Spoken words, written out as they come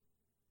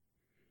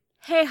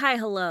Hey, hi,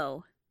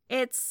 hello.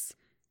 It's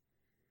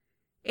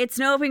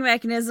Coping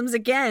Mechanisms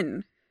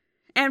again.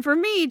 And for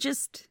me,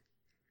 just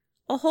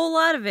a whole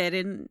lot of it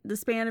in the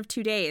span of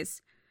 2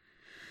 days.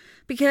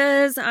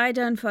 Because I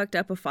done fucked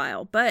up a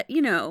file. But,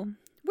 we're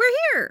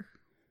here.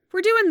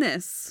 We're doing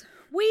this.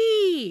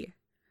 We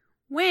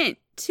went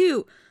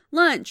to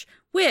lunch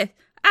with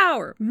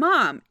our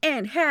mom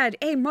and had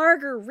a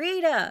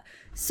margarita.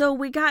 So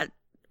we got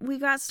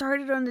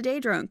started on the day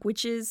drunk,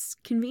 which is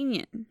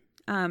convenient.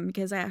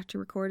 Because I have to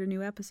record a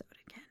new episode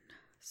again.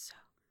 So,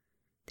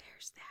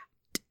 there's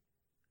that.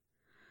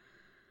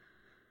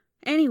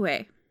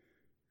 Anyway,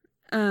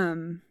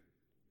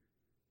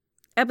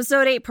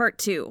 episode 8, part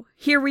 2.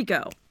 Here we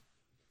go.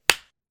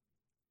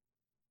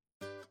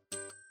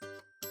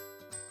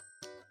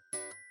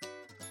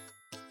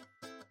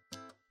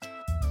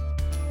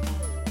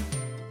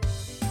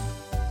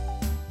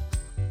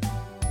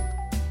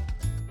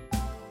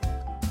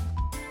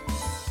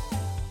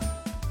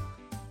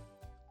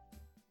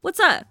 What's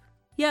up?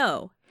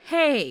 Yo,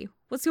 hey,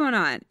 what's going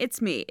on?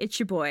 It's me, it's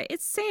your boy,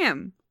 it's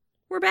Sam.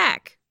 We're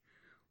back.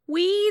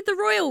 We, the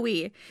royal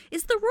we.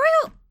 Is the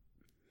royal...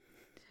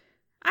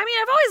 I mean,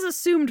 I've always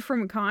assumed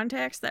from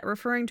context that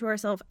referring to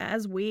ourselves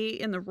as we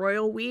in the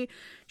royal we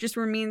just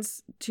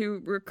means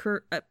to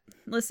recur...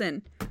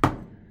 listen,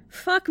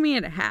 fuck me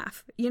and a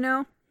half,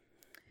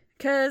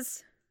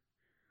 Because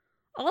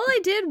all I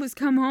did was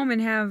come home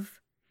and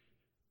have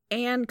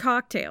an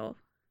cocktail,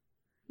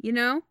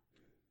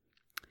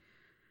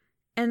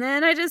 And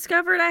then I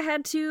discovered I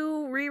had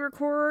to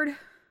re-record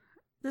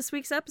this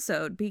week's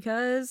episode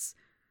because,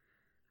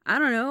 I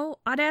don't know,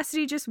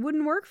 Audacity just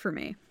wouldn't work for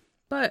me.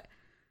 But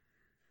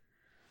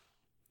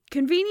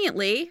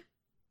conveniently,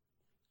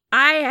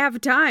 I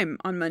have time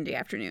on Monday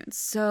afternoons.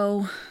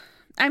 So,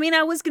 I mean,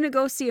 I was going to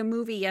go see a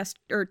movie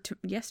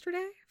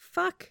yesterday?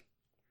 Fuck.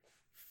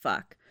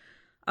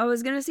 I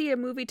was going to see a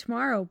movie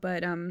tomorrow,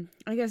 but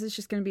I guess it's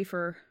just going to be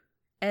for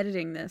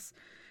editing this.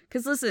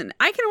 Because listen,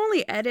 I can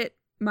only edit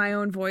my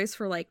own voice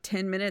for like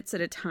 10 minutes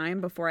at a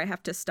time before I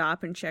have to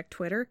stop and check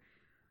Twitter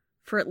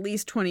for at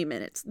least 20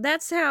 minutes.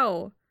 That's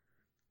how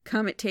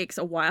come it takes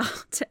a while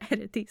to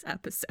edit these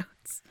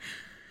episodes.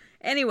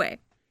 Anyway,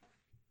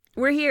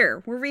 we're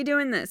here. We're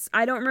redoing this.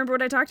 I don't remember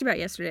what I talked about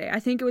yesterday. I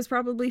think it was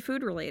probably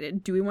food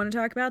related. Do we want to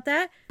talk about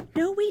that?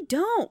 No, we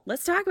don't.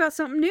 Let's talk about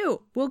something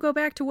new. We'll go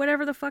back to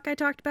whatever the fuck I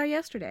talked about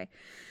yesterday.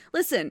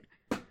 Listen.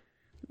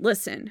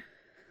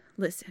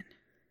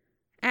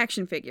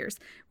 Action figures.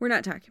 We're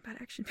not talking about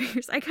action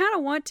figures. I kind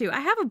of want to. I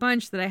have a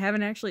bunch that I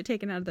haven't actually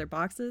taken out of their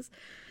boxes.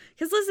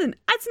 Because listen,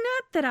 it's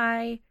not that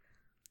I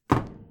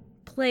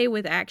play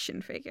with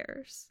action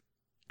figures.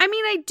 I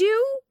mean, I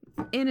do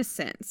in a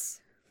sense.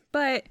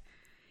 But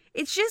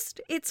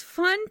it's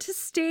fun to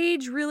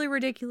stage really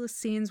ridiculous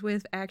scenes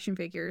with action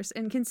figures.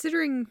 And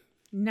considering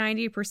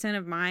 90%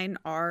 of mine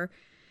are,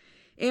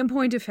 in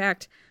point of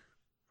fact,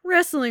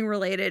 wrestling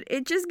related,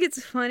 it just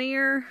gets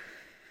funnier.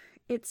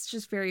 It's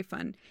just very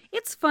fun.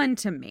 It's fun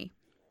to me.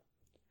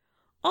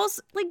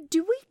 Also,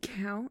 do we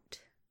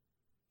count?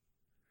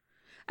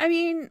 I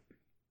mean,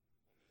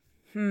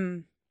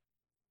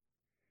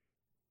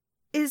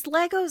 Is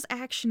Legos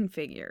action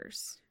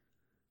figures?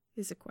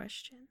 Is a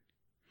question.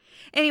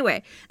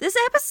 Anyway, this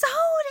episode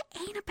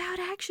ain't about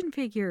action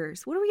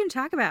figures. What are we going to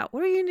talk about? What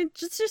are we going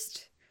to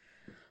just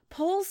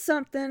pull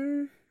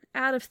something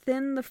out of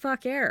thin the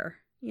fuck air,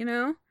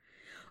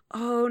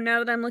 Oh,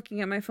 now that I'm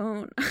looking at my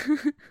phone,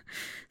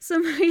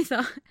 somebody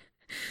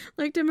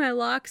looked at my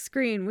lock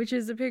screen, which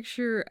is a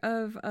picture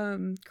of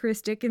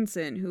Chris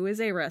Dickinson, who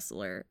is a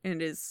wrestler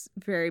and is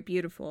very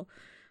beautiful.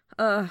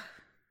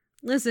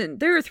 Listen,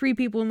 there are 3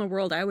 people in the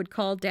world I would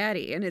call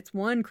daddy, and it's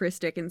 1 Chris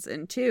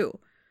Dickinson, 2.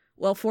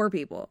 Well, 4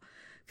 people.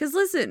 Because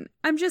listen,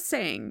 I'm just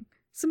saying,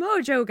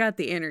 Samoa Joe got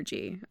the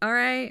energy, all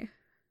right?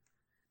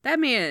 That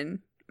man,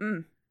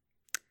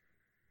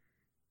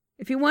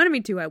 if he wanted me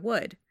to, I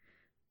would.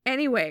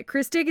 Anyway,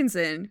 Chris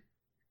Dickinson,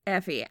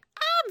 Effie,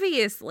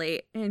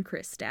 obviously, and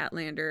Chris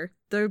Statlander,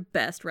 the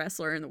best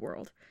wrestler in the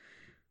world.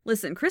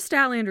 Listen, Chris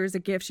Statlander is a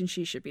gift and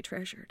she should be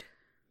treasured.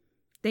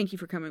 Thank you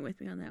for coming with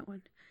me on that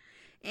one.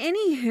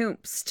 Any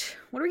hoopst,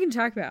 what are we going to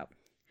talk about?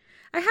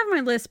 I have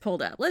my list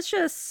pulled up. Let's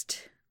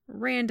just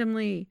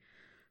randomly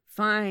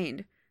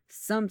find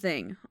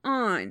something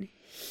on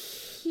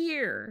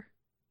here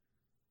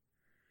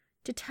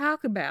to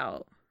talk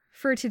about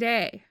for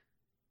today.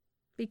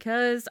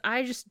 Because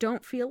I just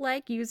don't feel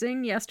like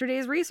using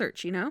yesterday's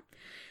research, And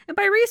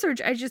by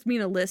research, I just mean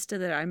a list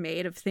that I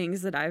made of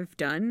things that I've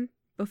done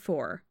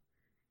before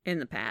in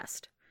the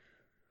past.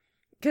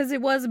 Because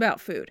it was about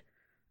food.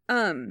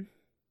 I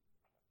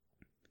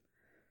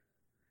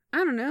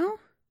don't know.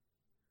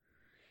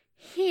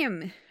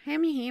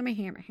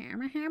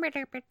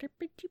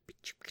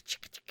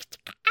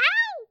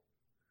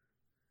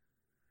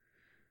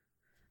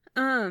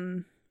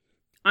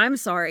 I'm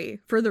sorry,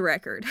 for the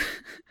record.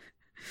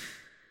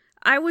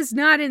 I was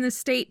not in the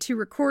state to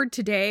record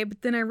today,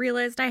 but then I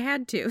realized I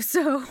had to.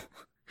 So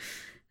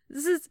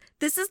this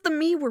is the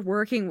me we're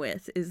working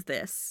with, is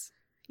this.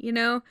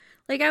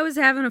 I was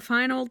having a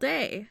fine old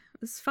day.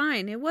 was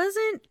fine. It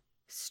wasn't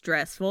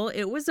stressful.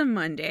 It was a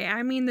Monday.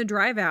 I mean, the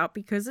drive out,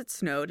 because it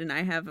snowed and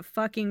I have a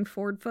fucking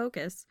Ford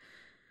Focus,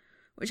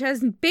 which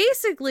has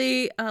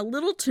basically a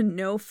little to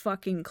no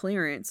fucking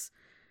clearance.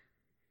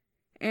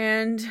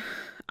 And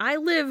I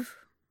live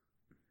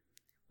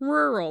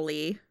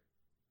rurally.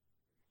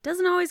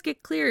 Doesn't always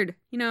get cleared,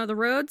 the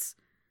roads.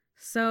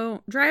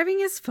 So driving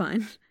is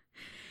fun.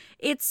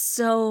 It's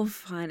so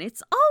fun.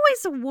 It's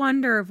always a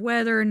wonder of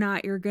whether or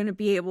not you're going to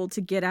be able to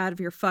get out of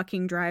your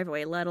fucking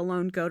driveway, let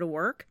alone go to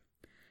work.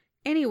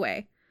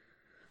 Anyway,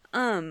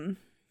 listen.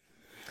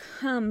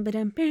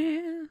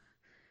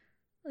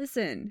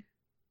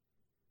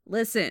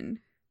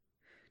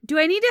 Do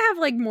I need to have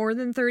like more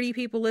than 30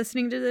 people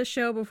listening to this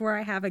show before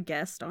I have a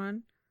guest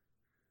on?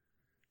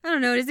 I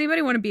don't know. Does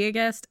anybody want to be a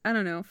guest? I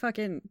don't know.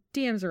 Fucking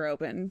DMs are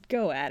open.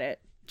 Go at it.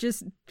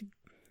 Just,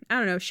 I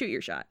don't know. Shoot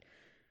your shot.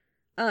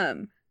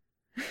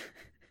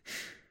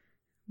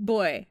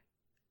 Boy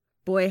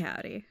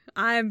howdy.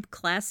 I'm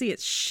classy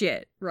as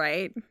shit,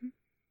 right?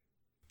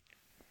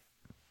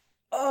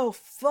 Oh,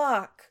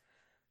 fuck.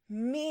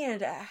 Me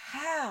and a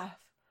half.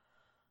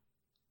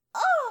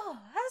 Oh,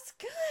 that's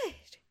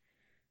good.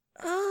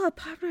 Oh, it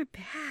popped my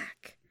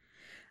back.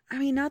 I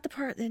mean, not the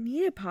part that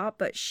needed pop,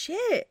 but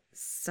shit,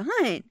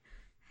 son.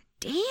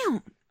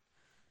 Damn.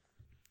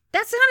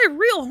 That sounded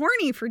real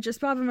horny for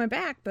just popping my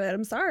back, but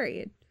I'm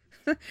sorry.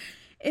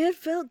 It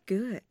felt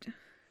good.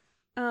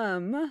 I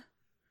don't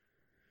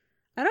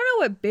know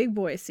what big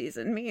boy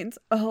season means.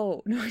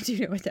 Oh, no, I do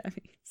know what that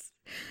means.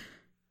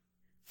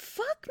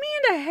 Fuck me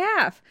and a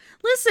half.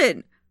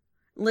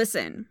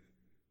 Listen.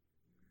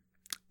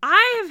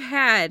 I have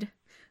had...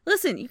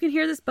 Listen, you can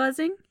hear this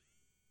buzzing?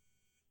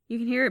 You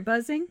can hear it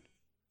buzzing?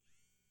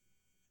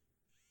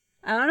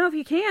 I don't know if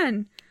you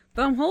can,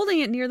 but I'm holding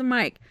it near the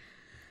mic.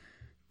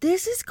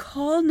 This is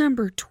call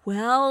number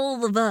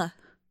 12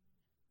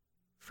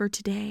 for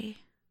today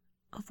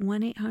of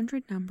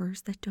 1-800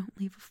 numbers that don't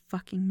leave a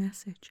fucking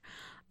message.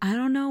 I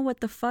don't know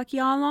what the fuck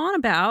y'all on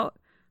about,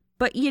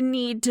 but you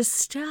need to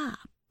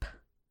stop,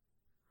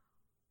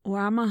 or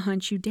I'm gonna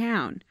hunt you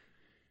down.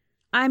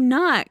 I'm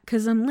not,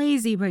 because I'm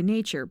lazy by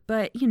nature,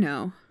 but,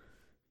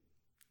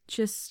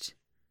 just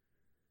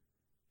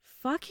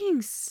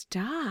fucking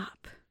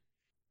stop.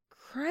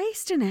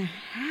 Christ and a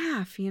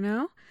half,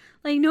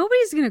 Like,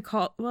 nobody's gonna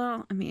call,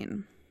 well, I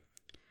mean,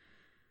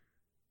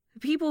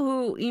 people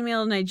who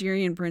email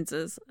Nigerian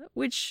princes,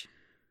 which,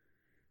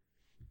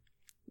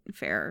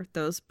 fair,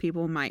 those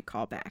people might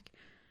call back.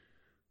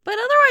 But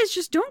otherwise,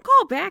 just don't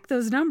call back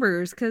those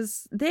numbers,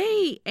 because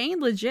they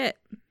ain't legit.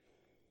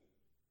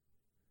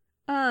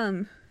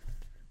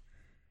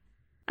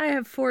 I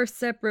have 4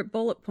 separate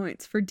bullet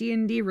points for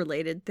D&D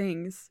related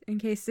things, in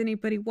case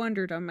anybody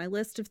wondered, on my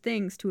list of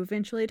things to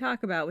eventually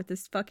talk about with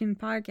this fucking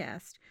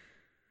podcast.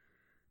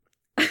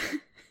 I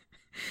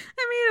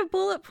made a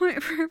bullet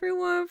point for every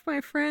one of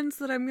my friends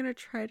that I'm gonna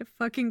try to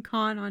fucking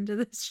con onto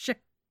this show.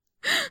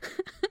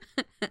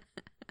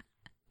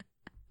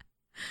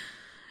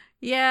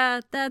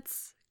 Yeah,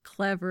 that's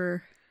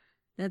clever.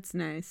 That's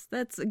nice.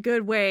 That's a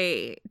good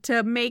way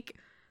to make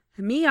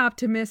me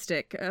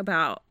optimistic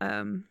about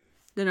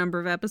the number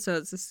of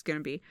episodes this is going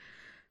to be,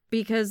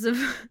 because of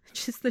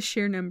just the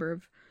sheer number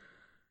of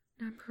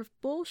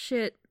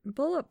bullshit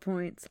bullet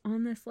points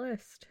on this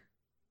list.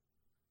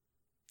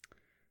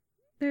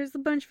 There's a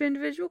bunch of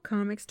individual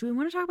comics. Do we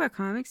want to talk about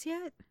comics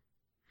yet?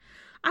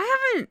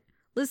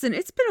 Listen,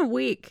 it's been a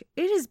week.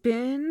 It has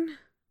been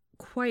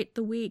quite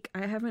the week.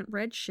 I haven't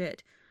read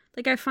shit.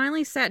 Like, I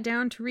finally sat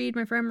down to read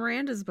my friend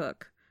Miranda's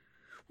book,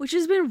 which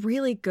has been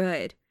really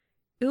good.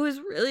 It was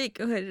really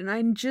good, and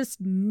I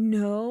just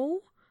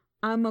know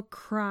I'm a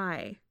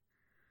cry.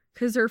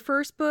 Because her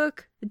first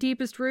book, The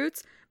Deepest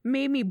Roots,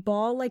 made me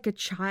bawl like a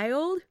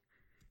child.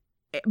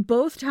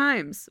 Both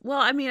times. Well,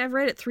 I mean, I've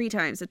read it 3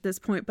 times at this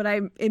point, but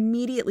I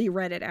immediately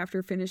read it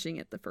after finishing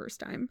it the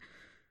first time.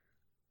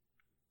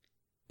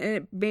 And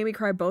it made me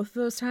cry both of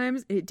those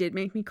times. It did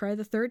make me cry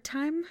the 3rd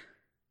time.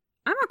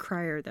 I'm a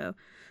crier, though.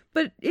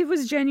 But it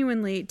was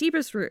genuinely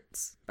Deepest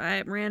Roots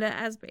by Miranda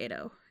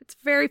Azbedo. It's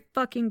a very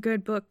fucking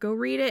good book. Go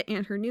read it.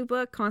 And her new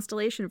book,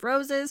 Constellation of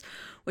Roses,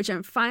 which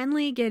I'm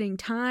finally getting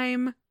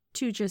time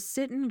to just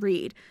sit and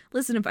read.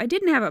 Listen, if I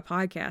didn't have a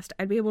podcast,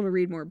 I'd be able to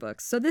read more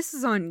books. So this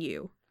is on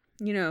you.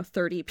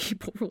 30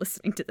 people were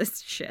listening to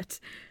this shit.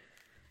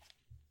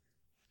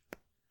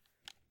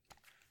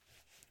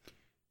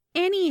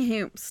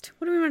 Anywho,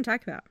 what do we want to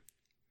talk about?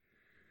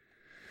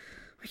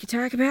 We could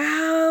talk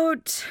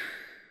about...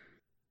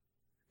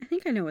 I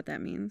think I know what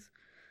that means.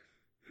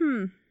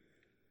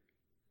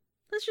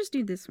 Let's just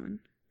do this one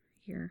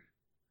here.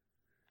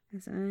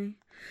 As I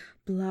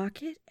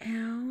block it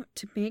out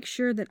to make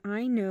sure that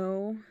I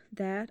know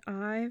that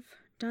I've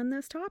done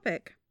this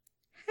topic.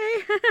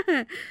 Hey!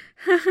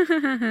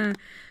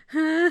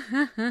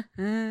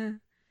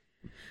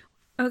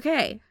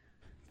 Okay.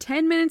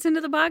 10 minutes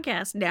into the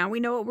podcast. Now we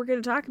know what we're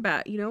going to talk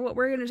about. You know what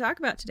we're going to talk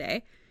about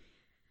today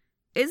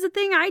is a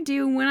thing I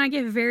do when I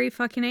get very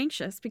fucking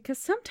anxious, because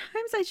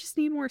sometimes I just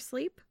need more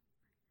sleep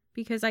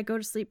because I go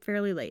to sleep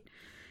fairly late.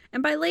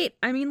 And by late,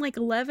 I mean like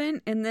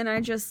 11, and then I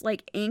just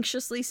like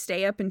anxiously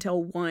stay up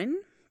until 1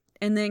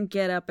 and then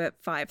get up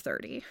at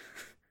 5:30.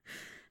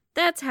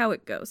 That's how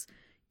it goes.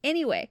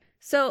 Anyway,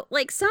 so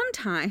like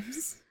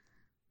sometimes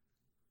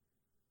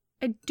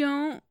I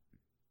don't,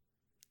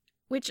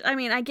 which I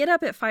mean, I get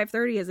up at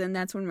 5:30 as in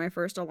that's when my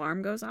first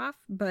alarm goes off,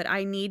 but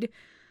I need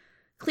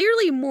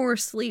clearly more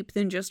sleep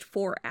than just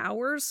 4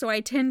 hours, so I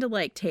tend to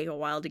like take a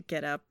while to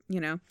get up,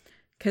 you know,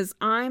 because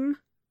I'm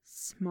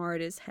smart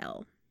as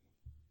hell.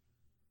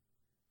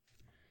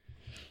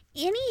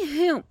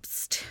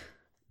 Anyhoopst,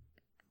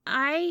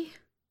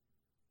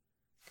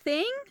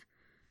 thing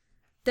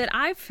that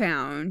I've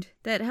found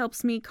that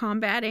helps me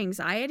combat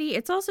anxiety,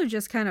 it's also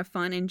just kind of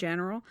fun in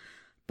general,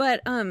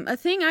 but a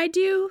thing I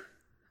do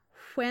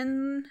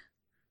when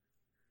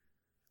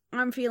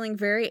I'm feeling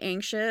very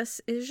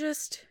anxious is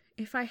just,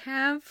 if I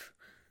have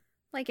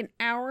like an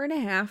hour and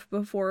a half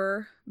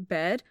before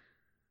bed,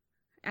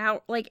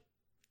 like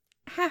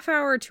half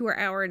hour to an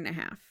hour and a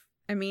half.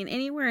 I mean,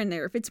 anywhere in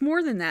there. If it's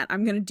more than that,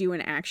 I'm going to do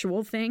an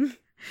actual thing.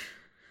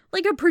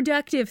 Like a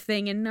productive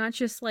thing and not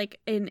just like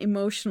an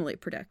emotionally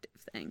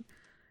productive thing.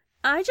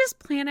 I just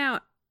plan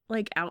out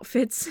like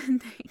outfits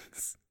and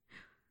things.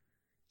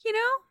 You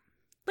know?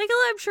 Like,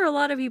 I'm sure a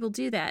lot of people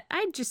do that.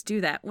 I just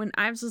do that when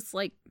I'm just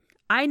like,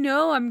 I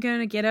know I'm going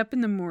to get up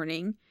in the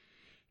morning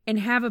and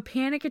have a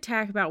panic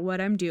attack about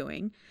what I'm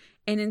doing,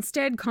 and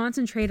instead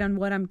concentrate on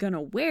what I'm going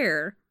to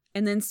wear,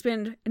 and then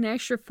spend an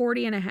extra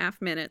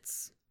 40.5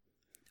 minutes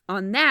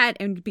on that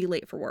and be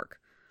late for work.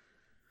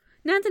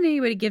 Not that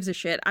anybody gives a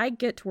shit. I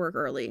get to work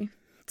early,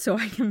 so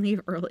I can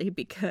leave early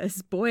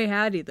because, boy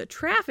howdy, the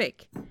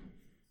traffic.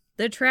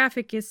 The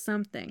traffic is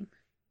something.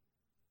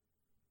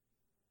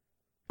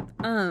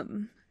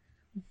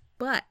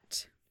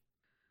 But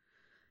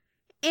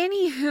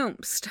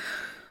anyhoomst,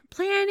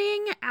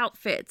 planning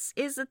outfits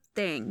is a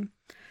thing.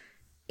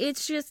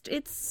 It's just,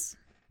 it's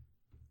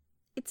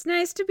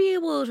nice to be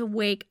able to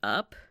wake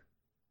up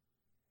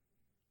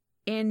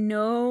and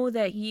know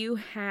that you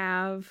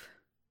have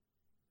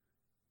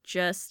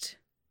just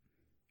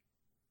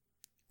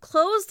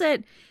clothes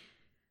that,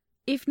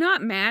 if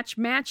not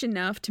match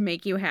enough to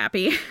make you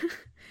happy.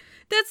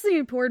 That's the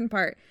important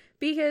part,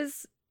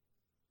 because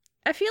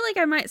I feel like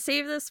I might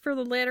save this for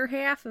the latter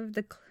half of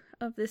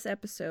this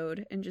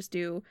episode and just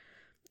do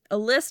a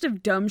list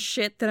of dumb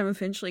shit that I'm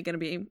eventually going to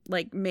be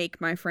like make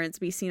my friends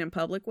be seen in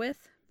public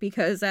with,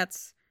 because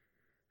that's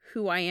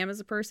who I am as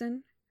a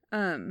person.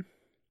 Where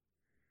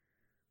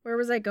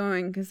was I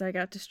going? Because I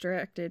got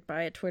distracted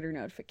by a Twitter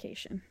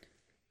notification.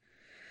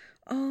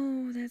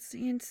 Oh, that's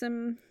in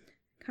some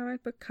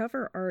comic book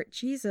cover art.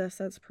 Jesus,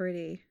 that's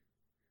pretty.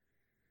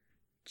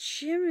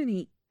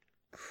 Jiminy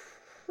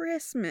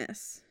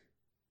Christmas.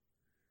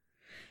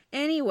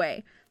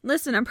 Anyway,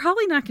 listen, I'm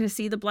probably not going to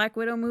see the Black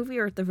Widow movie,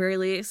 or at the very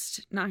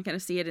least, not going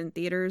to see it in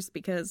theaters,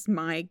 because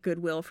my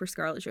goodwill for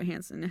Scarlett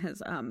Johansson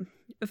has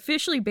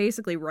officially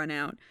basically run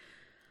out.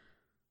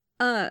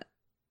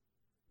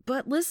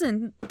 But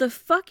listen, the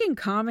fucking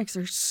comics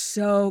are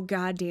so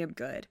goddamn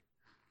good.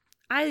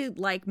 I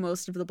like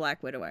most of the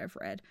Black Widow I've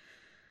read.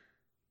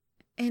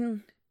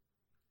 And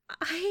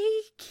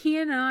I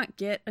cannot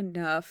get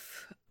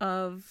enough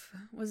of,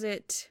 was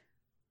it...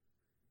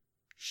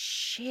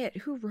 Shit,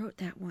 who wrote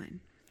that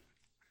one?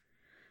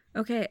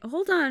 Okay,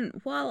 hold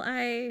on while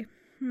I,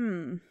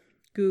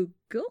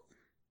 Google.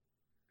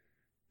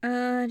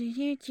 Oh,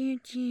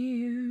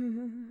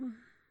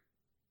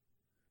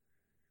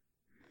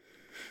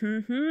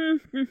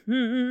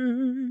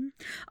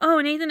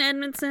 Nathan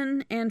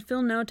Edmondson and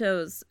Phil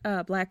Noto's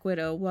Black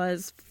Widow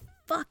was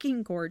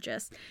fucking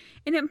gorgeous.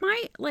 And it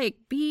might, like,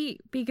 be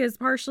because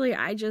partially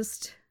I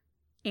just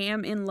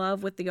am in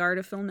love with the art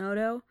of Phil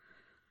Noto.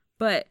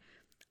 But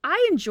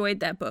I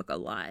enjoyed that book a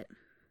lot.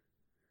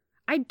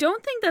 I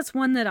don't think that's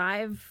one that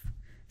I've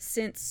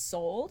since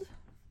sold.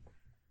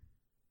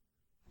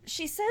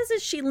 She says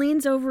as she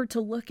leans over to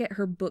look at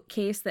her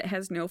bookcase that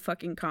has no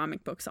fucking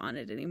comic books on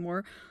it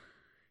anymore.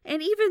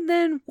 And even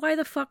then, why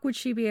the fuck would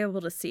she be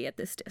able to see at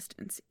this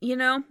distance? You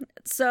know?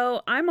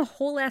 So I'm a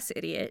whole ass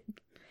idiot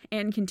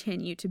and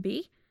continue to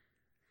be.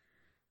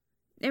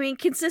 I mean,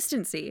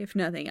 consistency, if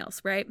nothing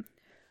else, right?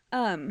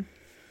 That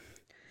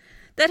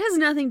has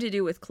nothing to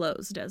do with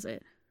clothes, does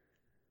it?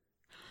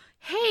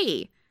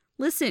 Hey,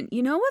 listen,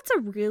 you know what's a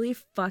really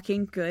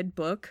fucking good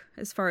book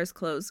as far as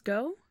clothes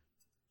go?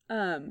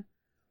 I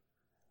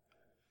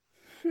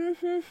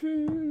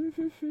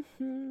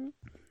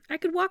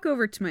could walk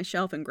over to my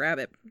shelf and grab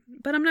it,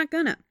 but I'm not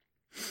gonna.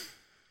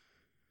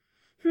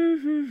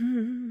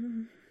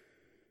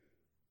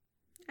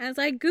 As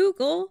I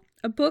Google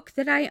a book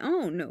that I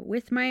own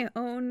with my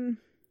own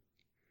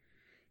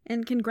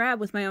and can grab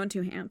with my own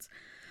two hands.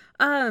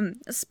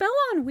 Spell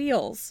on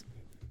Wheels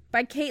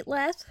by Kate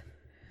Leth,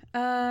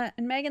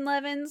 and Megan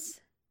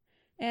Levins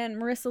and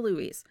Marissa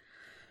Louise.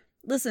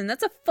 Listen,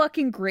 that's a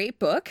fucking great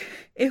book.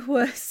 It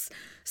was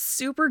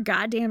super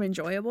goddamn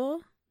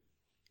enjoyable.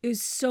 It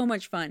was so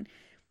much fun.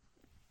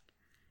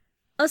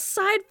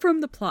 aside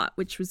from the plot,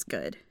 which was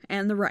good,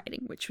 and the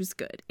writing, which was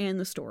good, and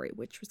the story,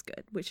 which was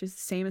good, which is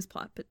the same as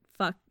plot, but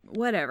fuck,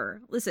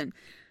 whatever. Listen,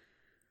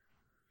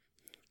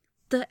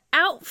 the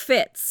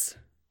outfits,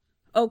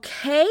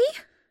 okay?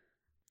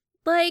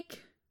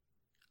 Like,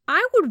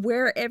 I would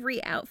wear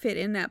every outfit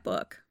in that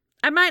book.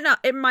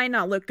 It might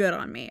not look good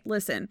on me.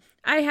 Listen,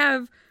 I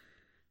have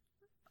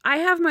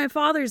my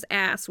father's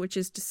ass, which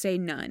is to say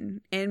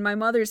none, and my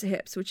mother's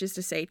hips, which is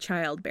to say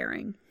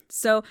childbearing.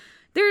 So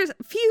there's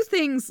few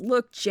things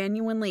look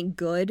genuinely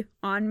good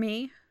on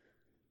me,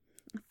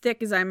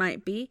 thick as I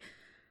might be.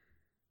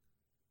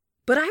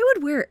 But I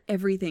would wear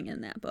everything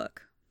in that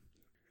book.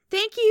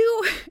 Thank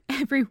you,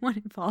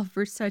 everyone involved,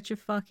 for such a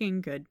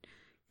fucking good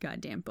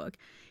goddamn book.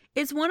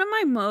 It's one of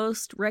my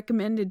most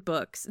recommended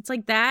books. It's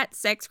like that,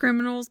 Sex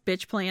Criminals,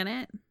 Bitch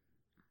Planet.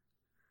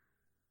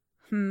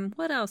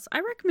 What else? I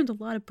recommend a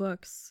lot of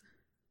books.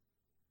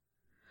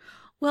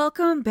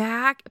 Welcome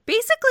back.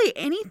 Basically,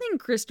 anything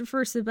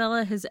Christopher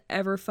Sebela has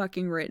ever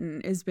fucking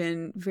written has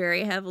been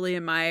very heavily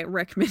in my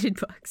recommended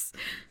books.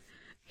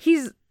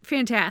 He's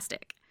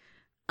fantastic.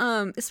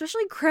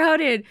 Especially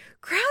Crowded.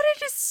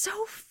 Crowded is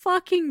so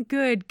fucking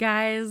good,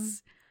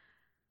 guys.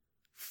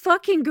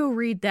 Fucking go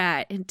read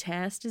that. And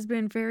Test has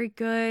been very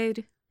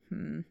good.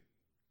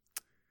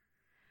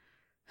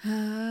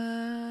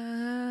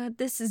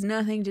 This has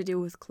nothing to do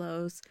with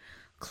clothes.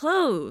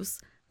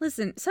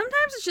 Listen,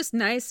 sometimes it's just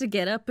nice to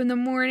get up in the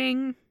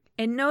morning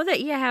and know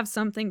that you have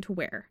something to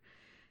wear.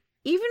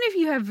 Even if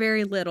you have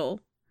very little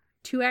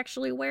to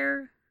actually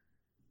wear.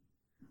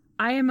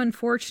 I am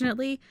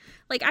unfortunately,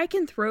 like, I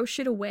can throw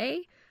shit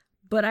away,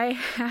 but I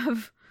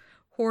have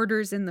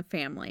hoarders in the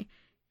family.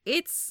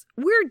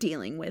 We're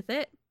dealing with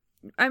it.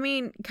 I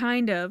mean,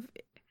 kind of.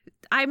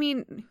 I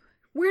mean,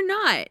 we're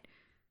not.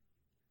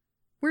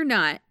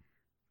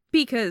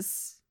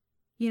 Because,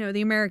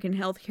 the American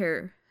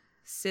healthcare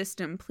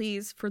system,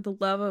 please, for the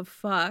love of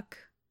fuck.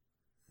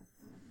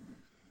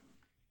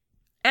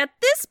 At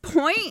this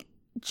point,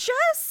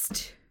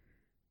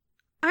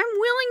 I'm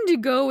willing to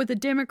go with a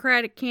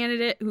Democratic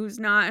candidate who's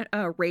not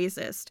a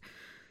racist.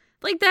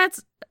 Like,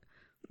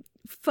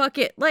 fuck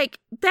it. Like,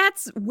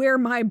 that's where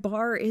my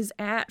bar is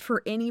at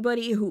for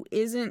anybody who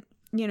isn't,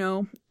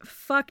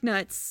 fuck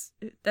nuts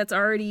that's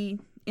already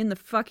in the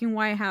fucking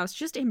White House.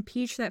 Just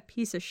impeach that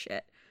piece of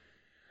shit.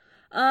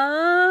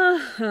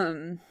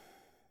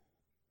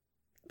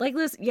 Like,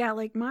 listen, yeah,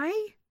 like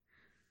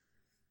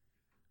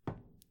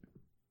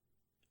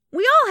we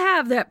all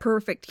have that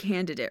perfect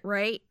candidate,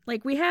 right?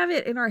 Like, we have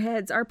it in our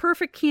heads. Our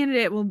perfect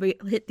candidate will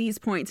hit these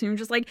points. And you're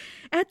just like,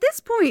 at this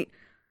point,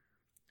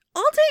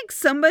 I'll take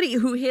somebody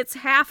who hits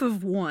half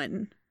of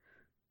one.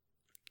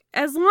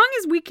 As long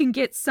as we can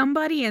get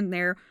somebody in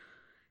there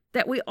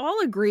that we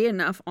all agree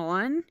enough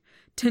on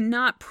to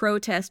not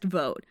protest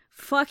vote.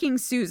 Fucking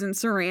Susan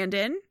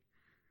Sarandon.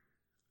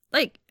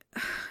 Like,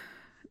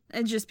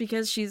 and just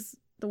because she's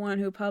the one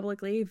who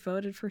publicly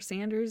voted for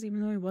Sanders,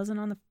 even though he wasn't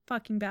on the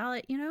fucking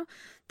ballot,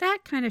 that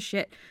kind of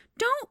shit.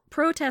 Don't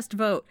protest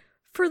vote,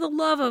 for the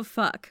love of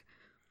fuck.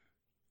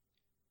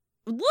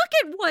 Look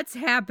at what's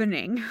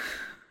happening.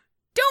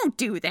 Don't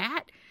do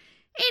that.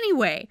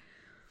 Anyway,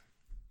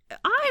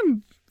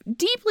 I'm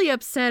deeply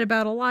upset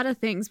about a lot of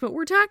things, but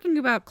we're talking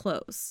about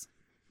clothes.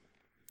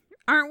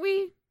 Aren't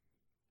we?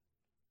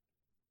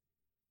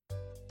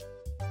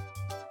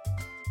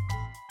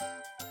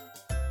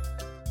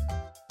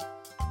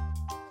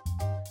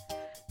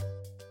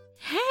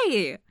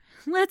 Hey,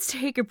 let's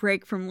take a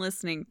break from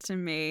listening to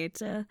me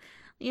to,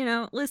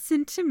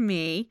 listen to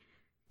me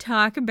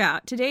talk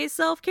about today's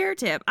self-care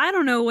tip. I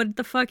don't know what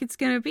the fuck it's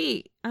gonna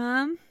be.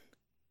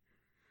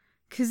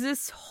 Because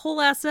this whole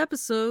last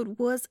episode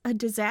was a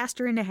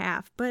disaster and a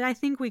half, but I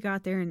think we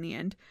got there in the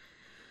end.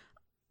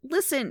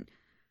 Listen,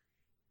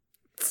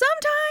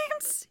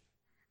 sometimes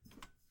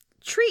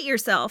treat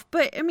yourself,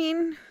 but I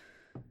mean,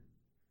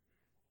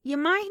 you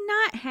might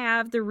not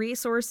have the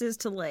resources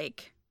to,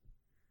 like,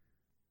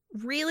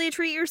 really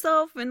treat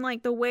yourself in,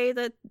 like, the way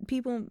that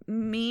people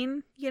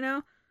mean,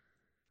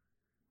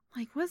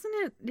 Like,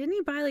 didn't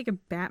he buy, like, a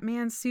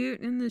Batman suit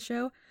in the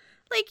show?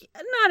 Like,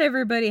 not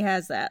everybody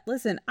has that.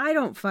 Listen, I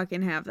don't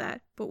fucking have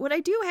that. But what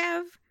I do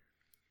have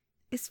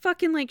is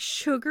fucking, like,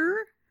 sugar,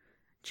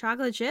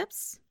 chocolate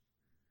chips,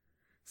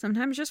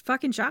 sometimes just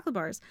fucking chocolate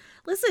bars.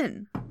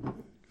 Listen,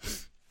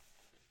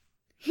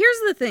 here's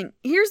the thing.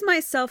 Here's my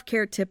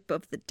self-care tip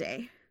of the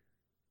day.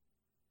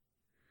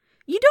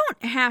 You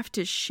don't have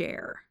to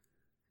share,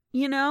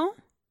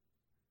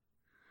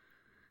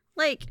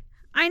 Like,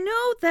 I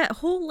know that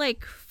whole,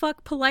 like,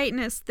 fuck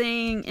politeness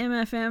thing,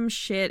 MFM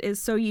shit,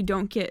 is so you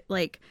don't get,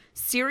 like,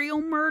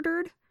 serial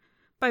murdered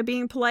by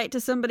being polite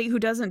to somebody who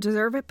doesn't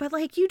deserve it, but,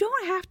 like, you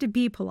don't have to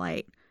be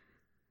polite.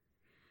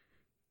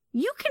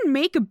 You can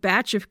make a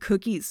batch of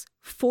cookies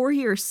for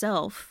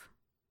yourself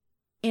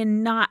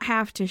and not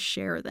have to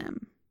share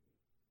them.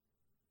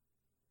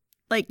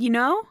 Like, if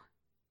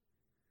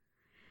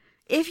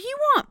you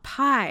want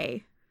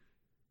pie,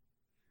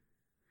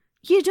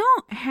 you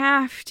don't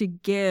have to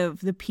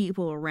give the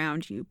people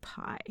around you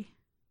pie.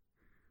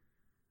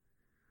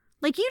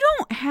 Like, you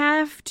don't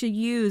have to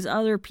use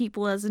other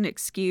people as an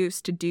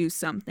excuse to do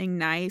something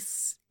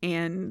nice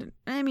and,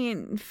 I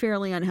mean,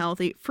 fairly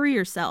unhealthy for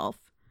yourself.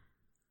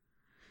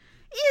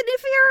 And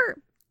if you're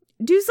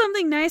do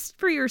something nice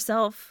for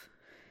yourself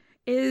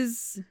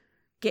is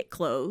get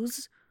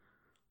clothes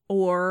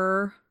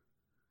or,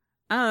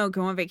 I don't know,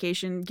 go on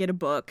vacation, get a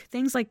book,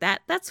 things like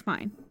that, that's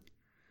fine.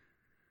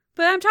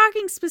 But I'm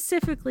talking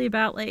specifically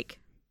about, like,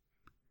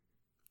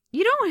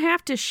 you don't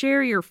have to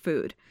share your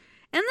food.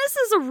 And this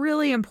is a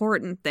really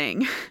important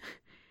thing.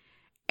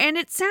 And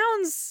it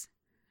sounds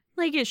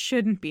like it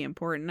shouldn't be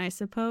important, I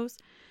suppose.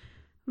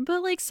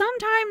 But, like,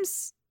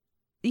 sometimes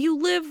you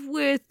live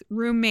with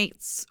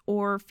roommates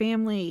or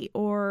family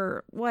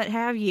or what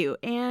have you,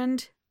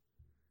 and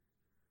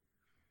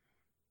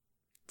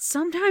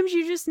sometimes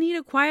you just need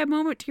a quiet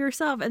moment to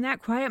yourself, and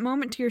that quiet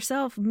moment to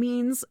yourself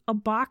means a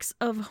box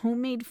of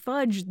homemade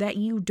fudge that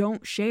you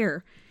don't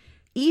share.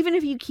 Even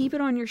if you keep it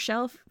on your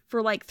shelf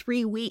for like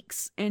 3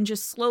 weeks and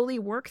just slowly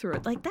work through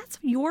it, like, that's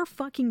your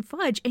fucking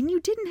fudge, and you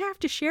didn't have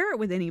to share it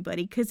with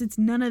anybody because it's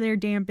none of their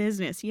damn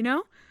business, you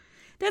know?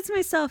 That's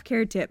my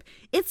self-care tip.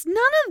 It's none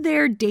of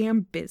their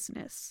damn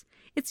business.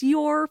 It's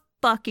your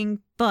fucking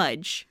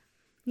fudge.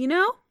 You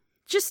know?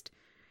 Just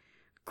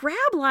grab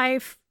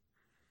life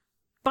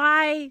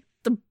by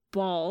the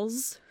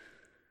balls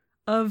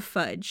of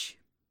fudge.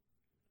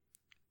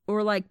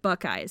 Or like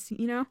Buckeyes,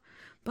 you know?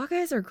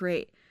 Buckeyes are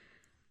great.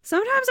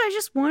 Sometimes I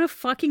just want a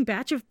fucking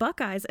batch of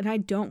Buckeyes and I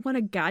don't want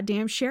to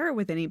goddamn share it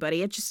with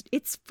anybody.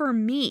 It's for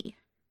me.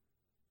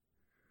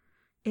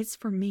 It's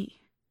for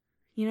me.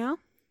 You know?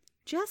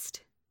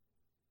 Just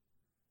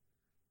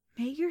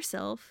make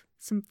yourself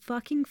some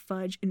fucking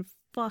fudge and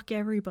fuck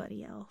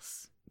everybody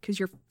else. Because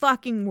you're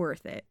fucking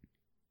worth it.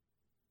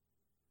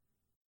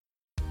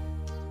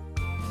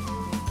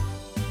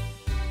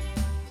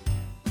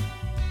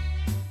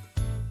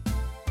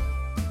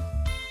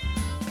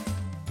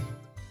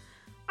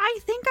 I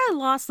think I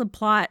lost the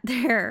plot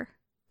there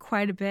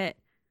quite a bit.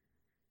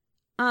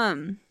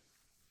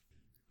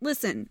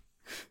 Listen.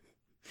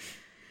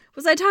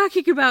 Was I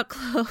talking about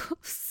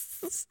clothes?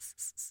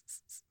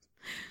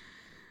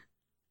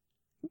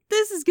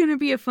 This is gonna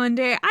be a fun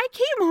day. I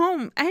came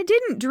home. I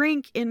didn't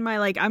drink in my,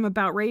 like, I'm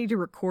about ready to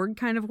record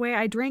kind of way.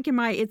 I drank in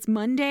my, it's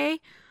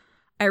Monday.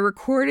 I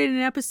recorded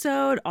an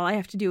episode. All I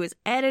have to do is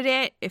edit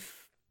it.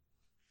 If,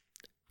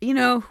 you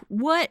know,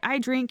 what I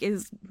drink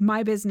is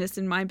my business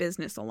and my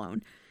business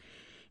alone.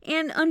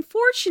 And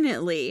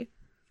unfortunately,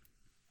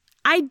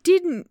 I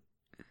didn't,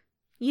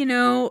 you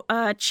know,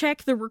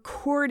 check the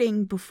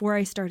recording before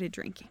I started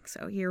drinking.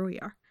 So here we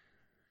are.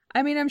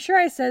 I mean, I'm sure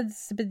I said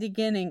this at the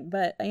beginning,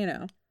 but, you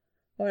know.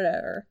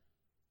 Whatever.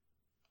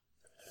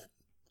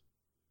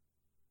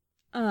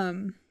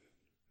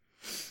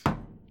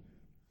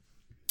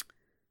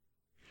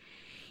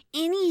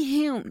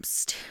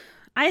 Anyhoomst.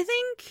 I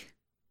think,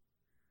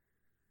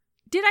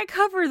 did I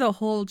cover the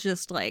whole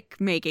just like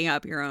making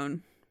up your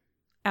own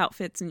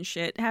outfits and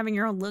shit, having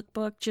your own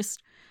lookbook,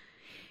 just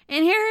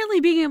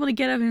inherently being able to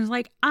get up and just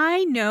like,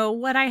 I know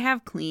what I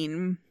have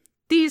clean.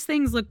 These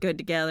things look good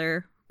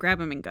together. Grab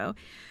them and go.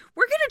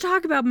 We're going to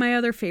talk about my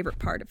other favorite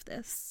part of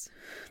this.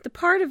 The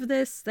part of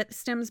this that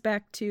stems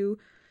back to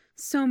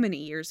so many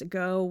years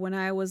ago when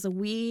I was a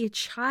wee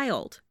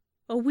child,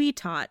 a wee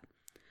tot.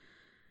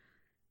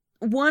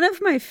 One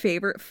of my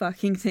favorite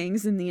fucking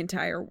things in the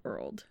entire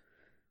world,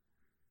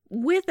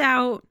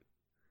 without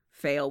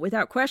fail,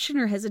 without question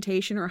or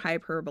hesitation or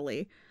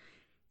hyperbole,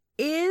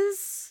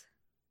 is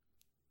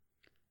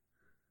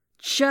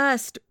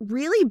just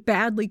really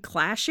badly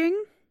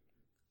clashing,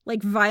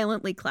 like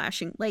violently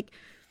clashing, like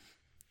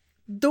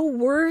the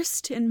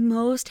worst and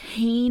most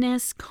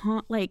heinous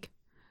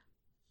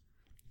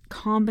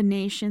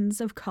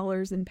combinations of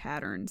colors and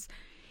patterns.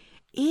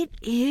 It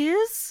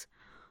is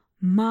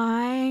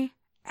my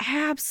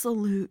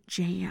absolute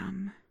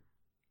jam.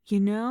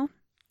 You know?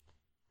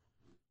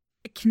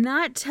 I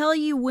cannot tell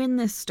you when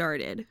this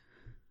started,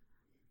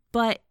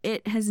 but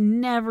it has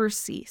never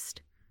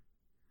ceased.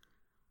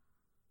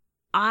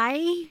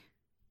 I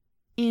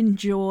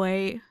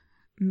enjoy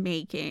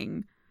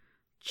making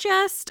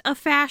just a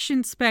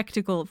fashion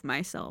spectacle of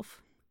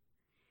myself.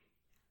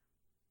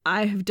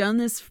 I have done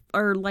this,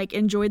 or like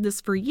enjoyed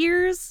this for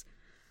years,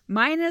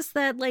 minus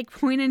that like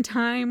point in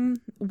time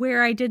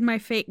where I did my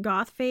fake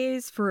goth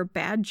phase for a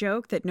bad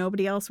joke that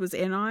nobody else was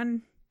in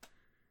on.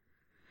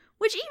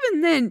 Which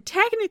even then,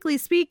 technically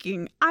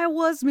speaking, I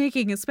was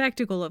making a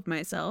spectacle of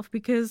myself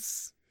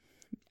because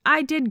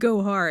I did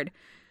go hard.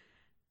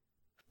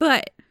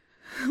 But,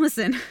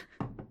 listen,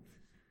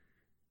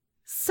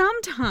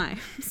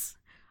 sometimes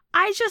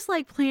I just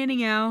like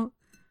planning out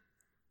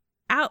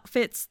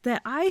outfits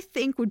that I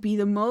think would be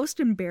the most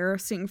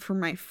embarrassing for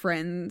my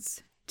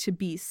friends to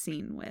be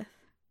seen with.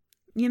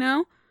 You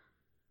know?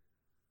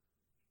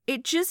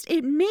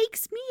 It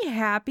makes me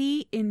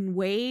happy in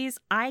ways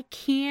I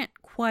can't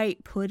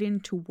quite put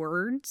into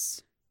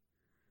words.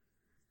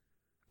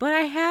 But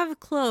I have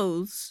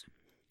clothes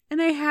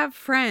and I have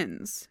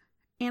friends.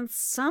 And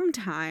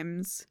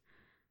sometimes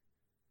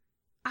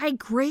I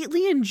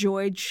greatly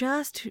enjoy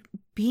just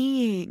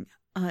being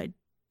a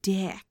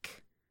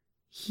dick.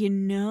 You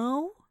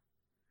know?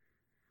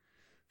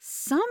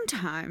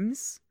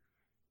 Sometimes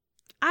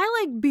I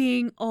like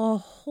being a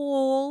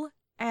whole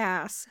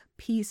ass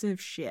piece of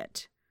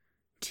shit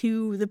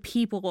to the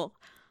people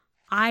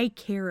I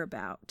care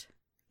about.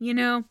 You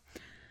know?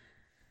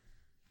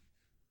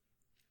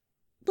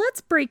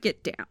 Let's break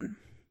it down.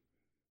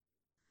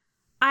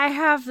 I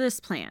have this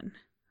plan,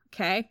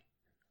 okay?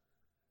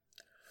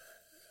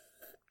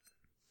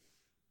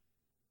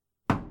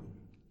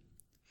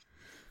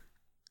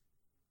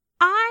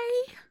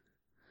 I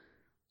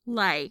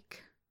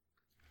like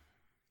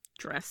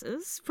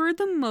dresses for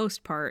the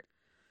most part.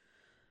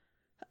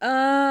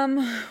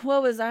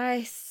 What was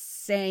I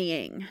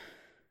saying?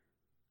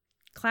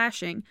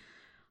 Clashing.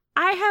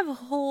 I have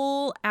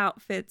whole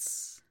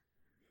outfits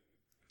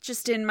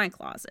just in my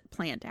closet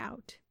planned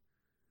out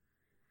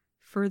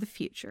for the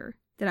future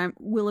that I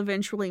will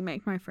eventually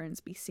make my friends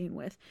be seen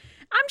with.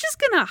 I'm just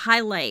gonna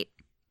highlight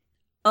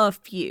a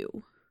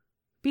few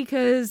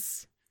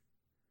because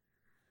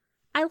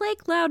I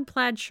like loud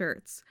plaid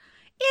shirts.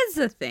 It's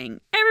a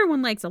thing.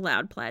 Everyone likes a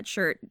loud plaid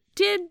shirt.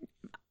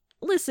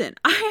 Listen,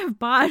 I have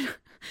bought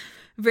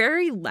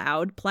very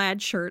loud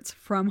plaid shirts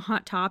from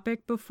Hot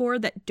Topic before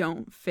that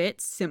don't fit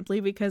simply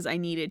because I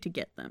needed to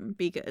get them.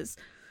 Because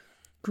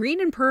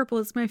green and purple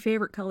is my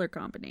favorite color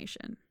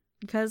combination.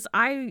 Because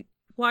I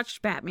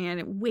watched Batman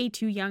at way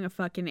too young a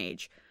fucking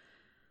age.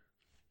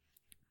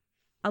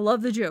 I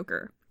love the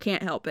Joker.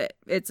 Can't help it.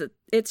 It's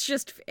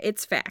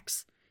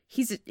facts.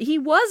 He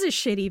was a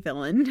shitty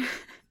villain.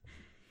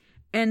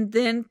 And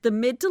then the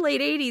mid to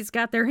late 80s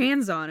got their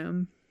hands on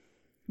him.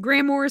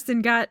 Grant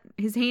Morrison got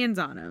his hands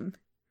on him.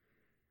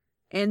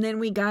 And then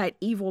we got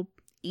evil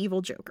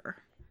Joker.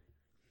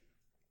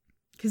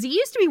 Because he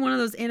used to be one of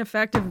those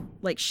ineffective,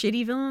 like,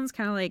 shitty villains.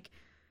 Kind of like,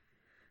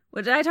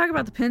 what did I talk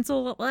about, the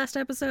pencil last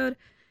episode?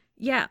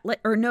 Yeah,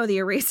 the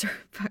eraser.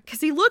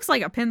 Because he looks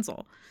like a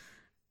pencil.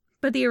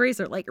 But the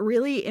eraser, like,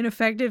 really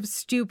ineffective,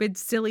 stupid,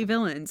 silly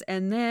villains.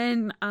 And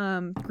then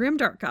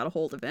Grimdark got a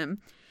hold of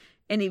him.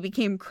 And he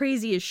became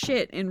crazy as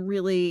shit and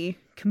really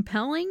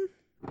compelling.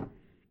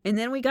 And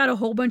then we got a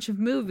whole bunch of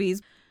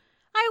movies.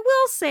 I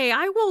will say,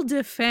 I will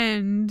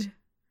defend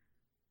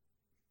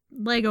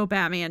Lego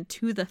Batman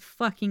to the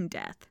fucking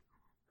death.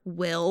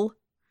 Anywho,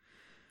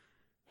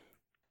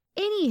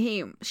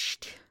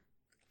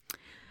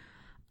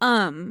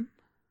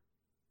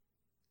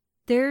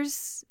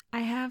 I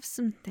have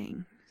some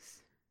things.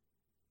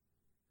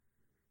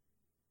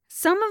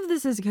 Some of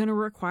this is going to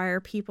require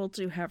people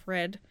to have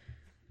read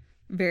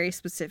very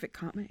specific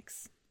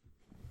comics.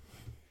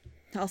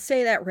 I'll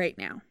say that right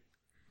now.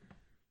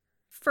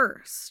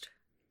 First,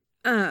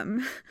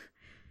 I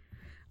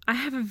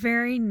have a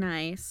very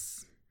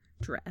nice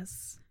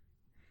dress.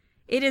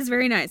 It is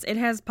very nice. It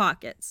has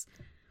pockets,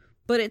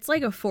 but it's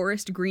like a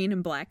forest green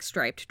and black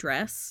striped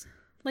dress,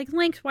 like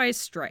lengthwise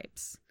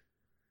stripes.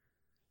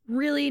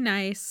 Really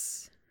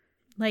nice.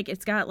 Like,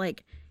 it's got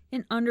like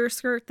an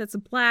underskirt that's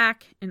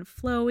black and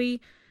flowy.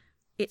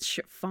 It's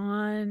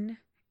chiffon.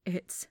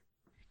 It's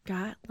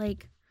got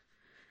like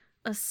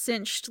a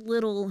cinched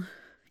little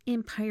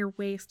empire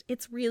waist.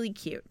 It's really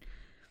cute.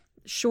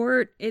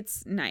 Short,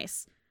 it's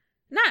nice.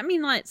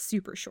 Not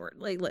super short.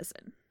 Like,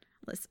 listen.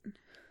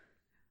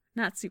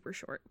 Not super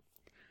short.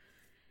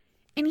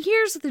 And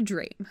here's the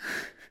dream.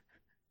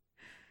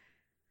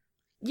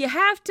 You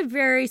have to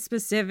very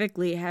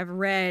specifically have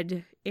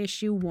read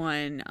issue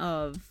 1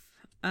 of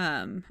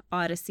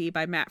Odyssey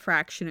by Matt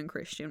Fraction and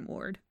Christian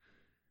Ward.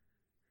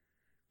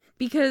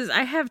 Because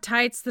I have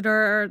tights that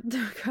are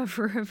the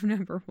cover of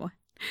number 1.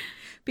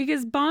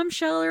 Because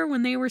Bombsheller,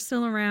 when they were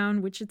still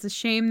around, which it's a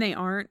shame they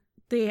aren't,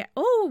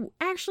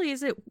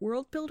 is it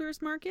World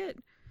Builders Market?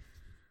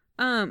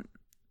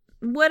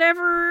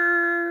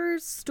 Whatever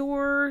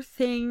store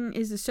thing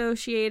is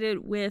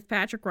associated with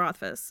Patrick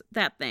Rothfuss,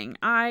 that thing.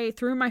 I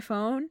threw my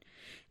phone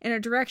in a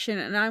direction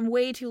and I'm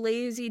way too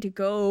lazy to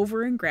go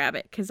over and grab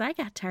it because I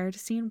got tired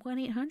of seeing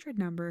 1-800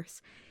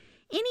 numbers.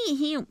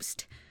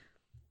 Anywho,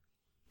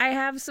 I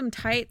have some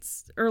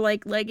tights or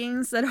like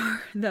leggings that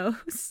are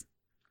those.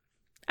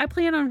 I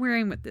plan on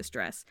wearing with this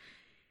dress.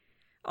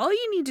 All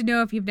you need to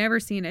know if you've never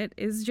seen it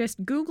is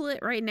just Google it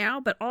right now,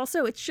 but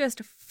also it's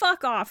just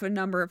fuck off a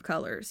number of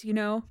colors, you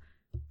know?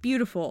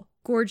 Beautiful,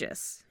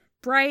 gorgeous,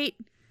 bright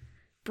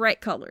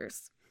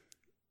colors.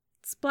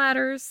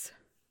 Splatters.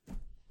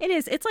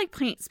 It's like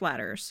paint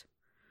splatters.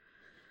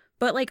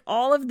 But like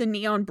all of the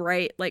neon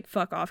bright, like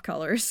fuck off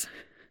colors.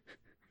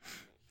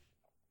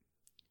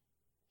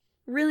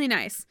 Really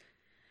nice.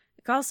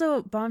 Like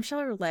also,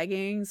 Bombsheller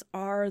leggings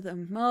are the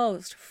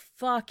most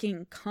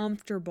fucking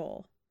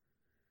comfortable.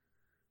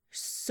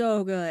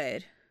 So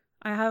good.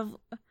 I'm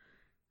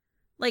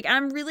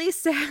really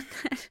sad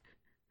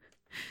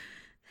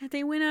that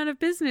they went out of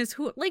business.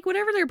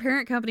 Whatever their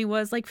parent company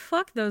was,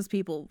 fuck those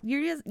people.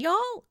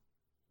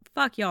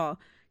 Fuck y'all.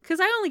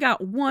 Because I only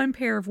got one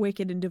pair of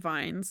Wicked and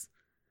Divines.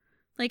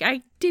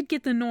 I did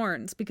get the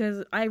Norns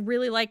because I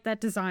really like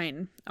that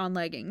design on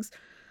leggings.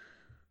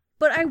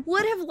 But I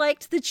would have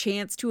liked the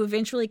chance to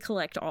eventually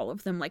collect all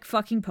of them like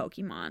fucking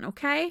Pokemon,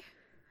 okay?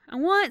 I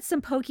want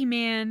some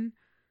Pokemon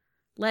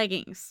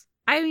leggings.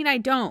 I mean, I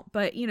don't,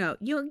 but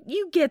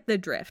you get the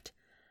drift.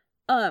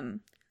 Bombshellar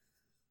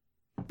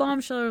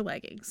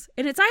leggings.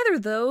 And it's either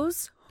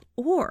those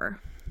or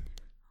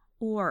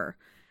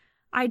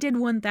I did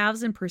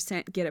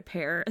 1000% get a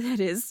pair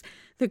that is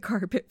the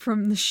carpet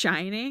from The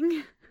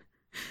Shining.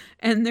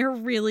 And they're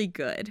really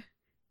good.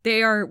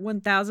 They are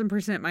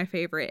 1000% my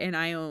favorite, and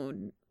I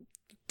own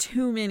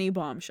too many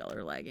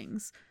Bombshellar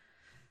leggings.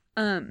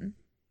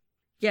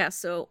 Yeah,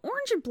 so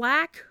orange and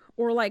black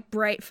or like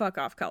bright fuck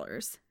off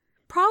colors.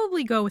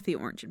 Probably go with the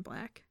orange and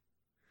black.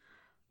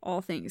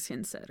 All things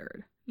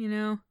considered,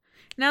 Now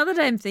that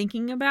I'm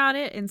thinking about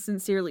it and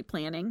sincerely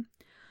planning.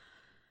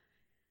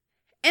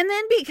 And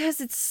then because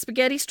it's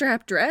spaghetti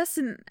strap dress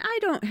and I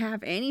don't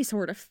have any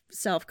sort of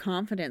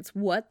self-confidence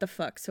what the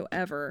fuck so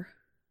ever.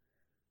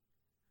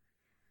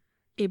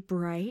 A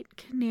bright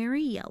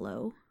canary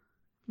yellow,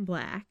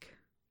 black,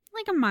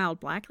 like a mild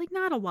black, like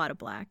not a lot of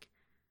black,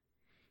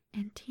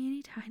 and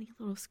teeny tiny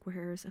little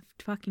squares of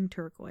fucking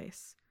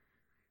turquoise.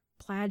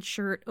 Plaid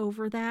shirt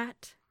over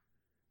that.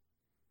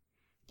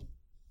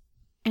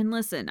 And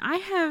listen, I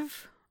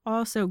have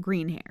also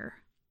green hair,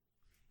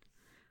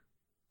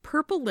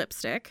 purple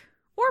lipstick,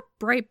 or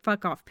bright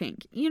fuck off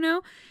pink, I mean,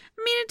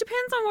 it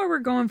depends on what we're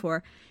going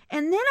for.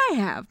 And then I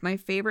have my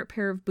favorite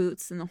pair of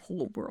boots in the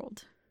whole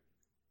world.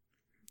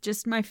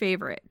 Just my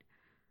favorite.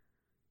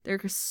 They're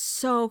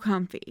so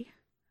comfy.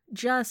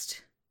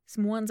 Just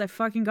some ones I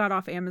fucking got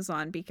off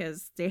Amazon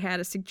because they had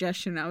a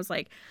suggestion. I was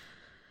like,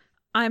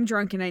 I'm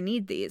drunk and I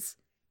need these.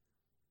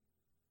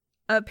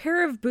 A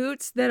pair of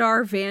boots that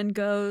are Van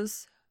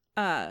Gogh's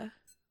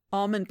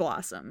almond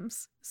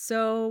blossoms.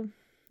 So,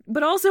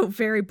 but also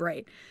very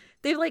bright.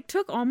 They like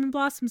took almond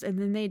blossoms and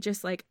then they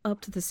just like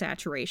upped the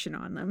saturation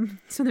on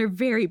them. So they're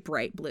very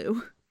bright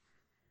blue.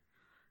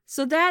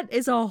 So that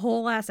is a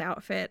whole ass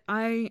outfit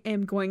I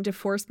am going to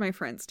force my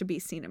friends to be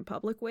seen in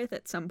public with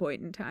at some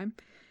point in time.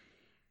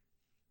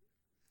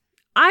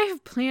 I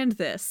have planned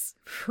this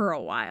for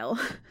a while.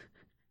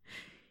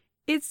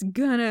 It's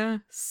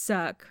gonna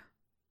suck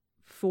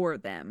for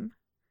them,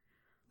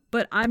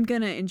 but I'm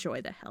gonna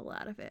enjoy the hell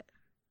out of it.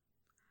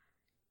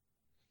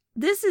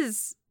 This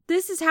is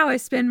how I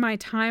spend my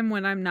time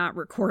when I'm not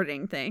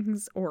recording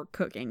things or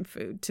cooking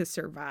food to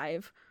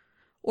survive.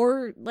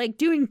 Or, like,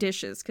 doing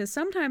dishes, because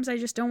sometimes I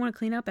just don't want to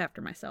clean up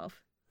after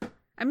myself.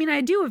 I mean,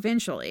 I do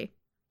eventually.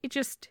 It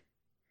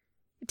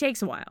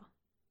takes a while,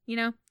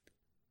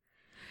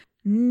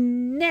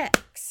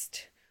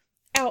 Next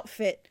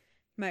outfit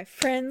my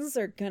friends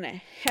are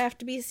gonna have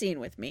to be seen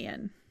with me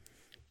in.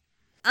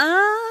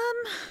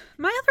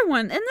 My other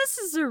one, and this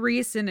is a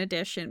recent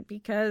addition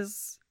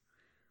because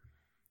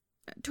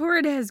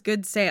Torrid has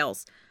good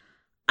sales.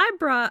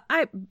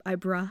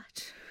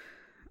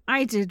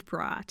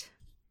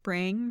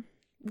 Bring,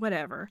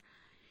 whatever,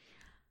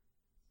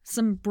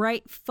 some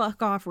bright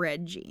fuck off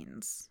red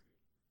jeans.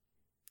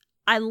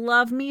 I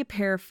love me a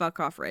pair of fuck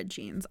off red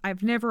jeans.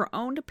 I've never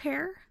owned a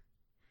pair.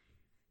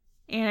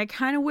 And I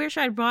kind of wish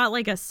I'd bought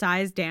like a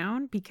size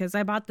down because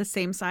I bought the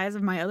same size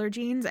of my other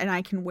jeans and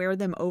I can wear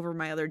them over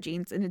my other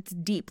jeans and it's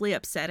deeply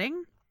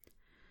upsetting.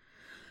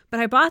 But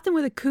I bought them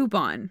with a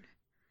coupon,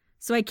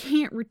 so I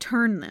can't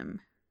return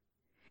them.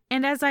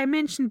 And as I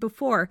mentioned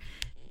before,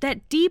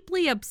 that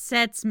deeply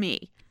upsets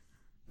me.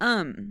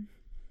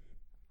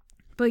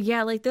 But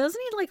yeah, like those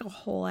need like a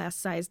whole ass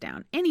size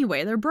down.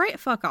 Anyway, they're bright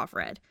fuck off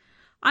red.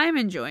 I'm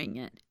enjoying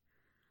it.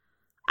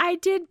 I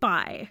did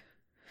buy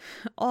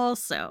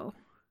also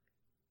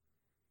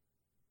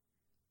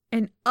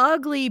an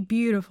ugly,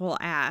 beautiful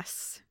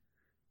ass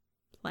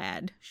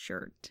plaid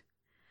shirt.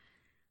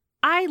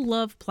 I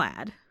love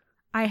plaid.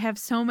 I have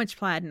so much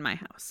plaid in my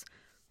house.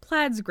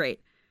 Plaid's great.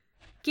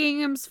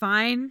 Gingham's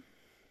fine.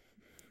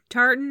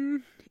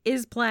 Tartan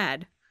is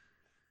plaid.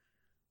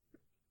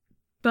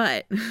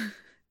 But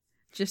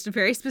just a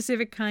very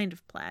specific kind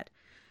of plaid.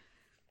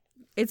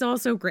 It's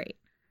also great.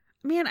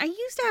 Man, I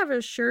used to have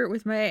a shirt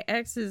with my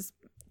ex's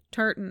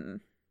tartan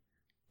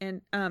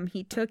and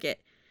he took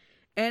it.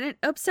 And it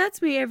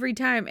upsets me every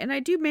time. And I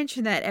do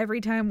mention that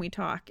every time we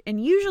talk.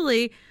 And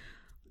usually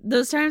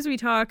those times we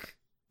talk,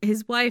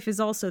 his wife is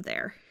also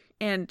there.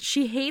 And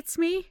she hates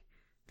me,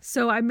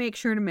 so I make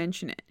sure to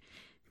mention it.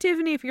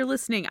 Tiffany, if you're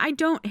listening, I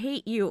don't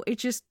hate you.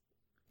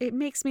 It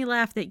makes me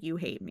laugh that you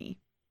hate me.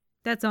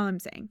 That's all I'm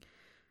saying.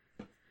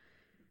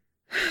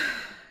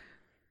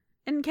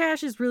 And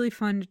Cash is really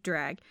fun to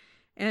drag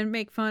and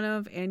make fun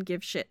of and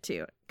give shit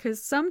to.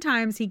 Because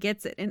sometimes he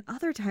gets it and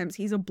other times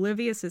he's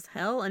oblivious as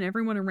hell and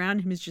everyone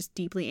around him is just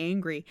deeply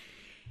angry.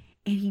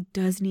 And he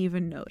doesn't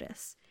even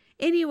notice.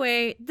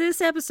 Anyway,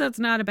 this episode's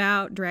not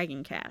about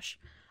dragging Cash.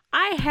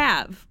 I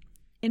have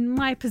in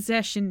my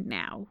possession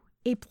now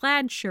a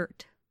plaid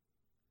shirt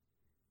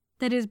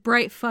that is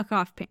bright fuck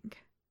off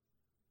pink.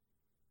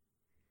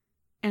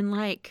 And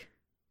like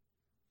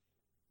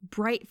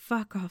bright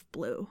fuck off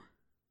blue.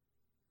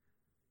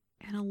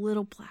 And a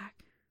little black.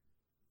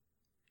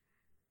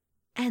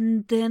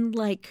 And then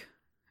like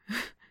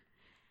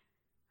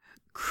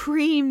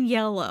cream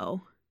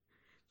yellow.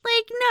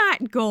 Like,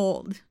 not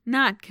gold,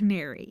 not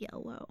canary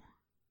yellow.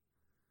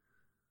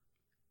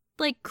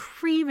 Like,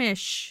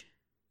 creamish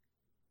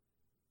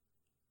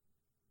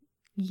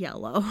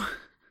yellow.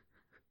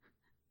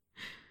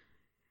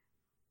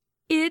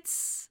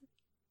 It's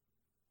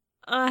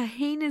a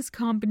heinous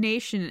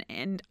combination,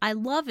 and I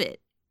love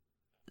it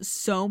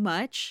so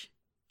much.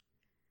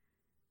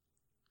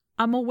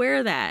 I'm aware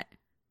of that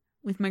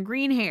with my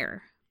green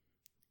hair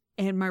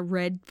and my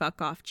red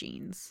fuck off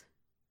jeans.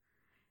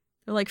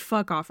 They're like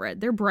fuck off red.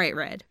 They're bright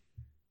red.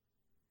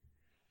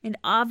 And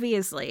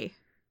obviously,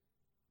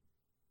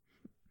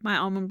 my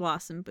almond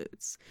blossom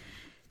boots.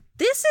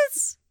 This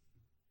is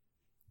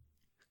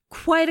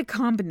quite a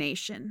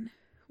combination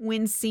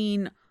when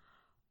seen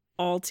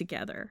all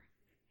together.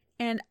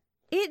 And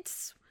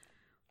it's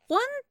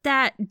one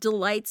that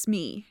delights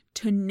me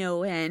to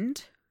no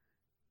end.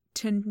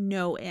 To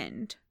no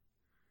end.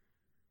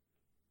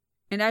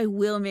 And I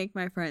will make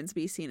my friends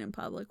be seen in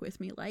public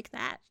with me like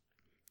that.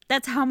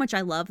 That's how much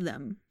I love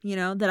them, you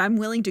know, that I'm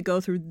willing to go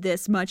through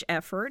this much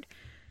effort,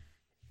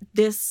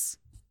 this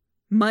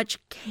much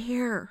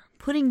care,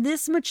 putting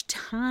this much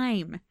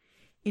time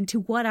into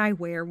what I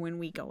wear when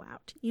we go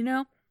out, you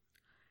know?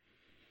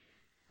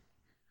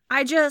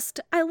 I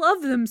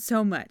love them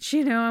so much,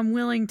 you know, I'm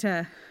willing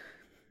to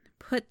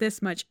put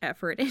this much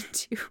effort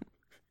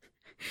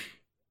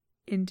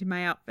into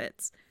my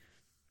outfits.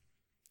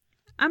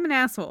 I'm an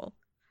asshole,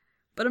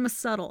 but I'm a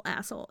subtle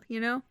asshole, you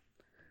know?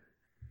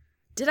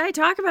 Did I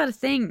talk about a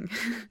thing?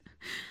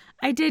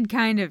 I did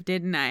kind of,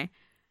 didn't I?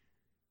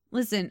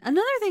 Listen,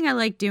 another thing I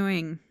like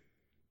doing,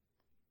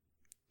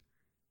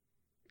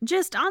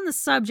 just on the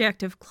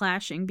subject of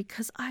clashing,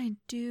 because I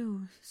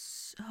do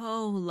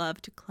so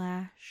love to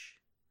clash.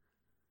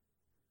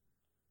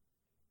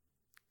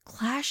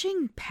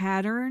 Clashing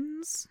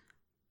patterns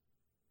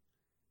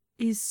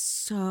is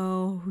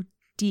so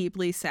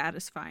deeply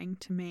satisfying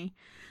to me.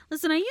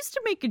 Listen, I used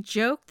to make a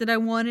joke that I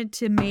wanted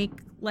to make,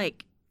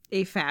 like,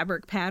 a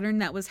fabric pattern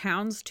that was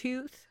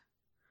houndstooth,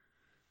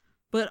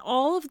 but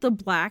all of the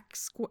black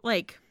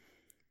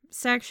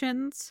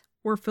sections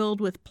were filled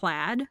with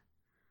plaid, and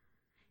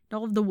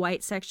all of the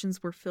white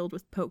sections were filled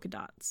with polka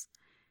dots.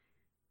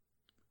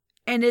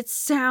 And it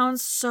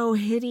sounds so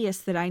hideous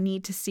that I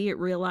need to see it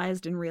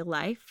realized in real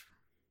life.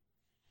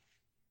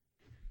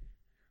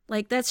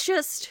 Like, that's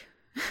just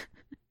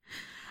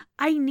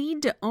I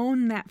need to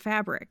own that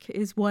fabric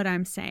is what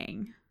I'm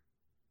saying.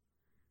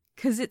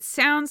 Because it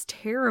sounds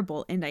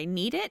terrible and I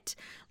need it.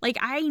 Like,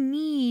 I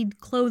need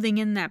clothing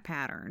in that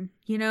pattern,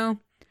 you know?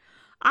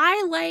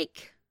 I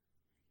like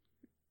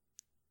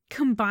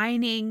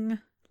combining,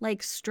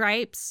 like,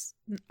 stripes.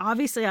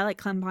 Obviously, I like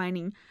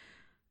combining...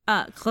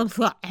 I'm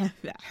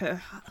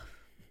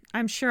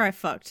sure I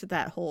fucked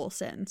that whole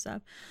sentence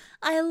up.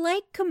 I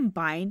like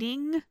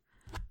combining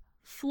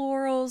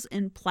florals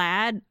and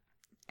plaid.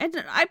 And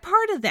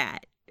part of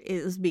that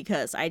is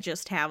because I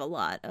just have a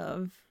lot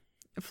of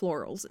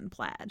florals and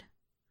plaid.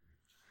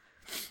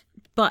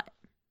 But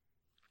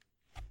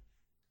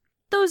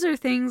those are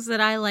things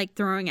that I like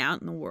throwing out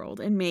in the world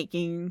and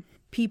making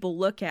people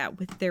look at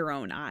with their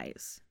own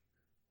eyes.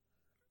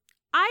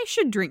 I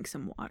should drink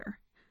some water.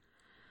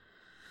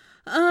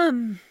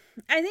 I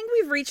think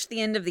we've reached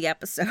the end of the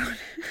episode.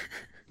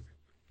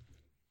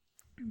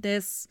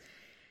 This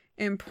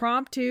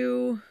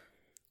impromptu,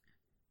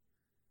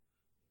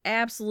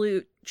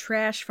 absolute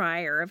trash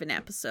fire of an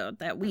episode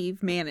that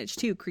we've managed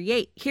to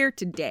create here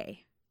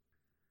today.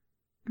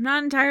 I'm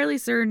not entirely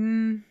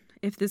certain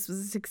if this was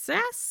a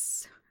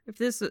success.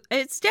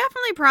 It's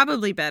definitely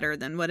probably better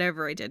than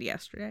whatever I did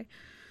yesterday.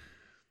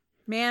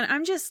 Man,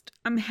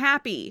 I'm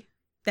happy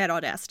that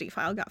Audacity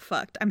file got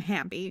fucked. I'm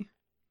happy.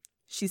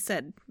 She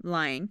said,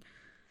 lying.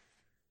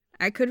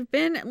 I could have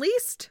been at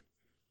least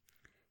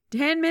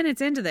 10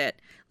 minutes into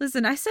that.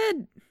 Listen, I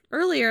said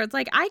earlier, it's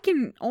like I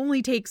can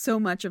only take so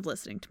much of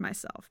listening to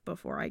myself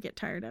before I get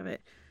tired of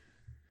it.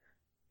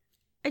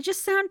 I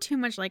just sound too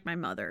much like my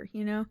mother,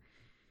 you know?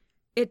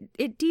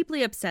 It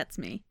deeply upsets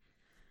me.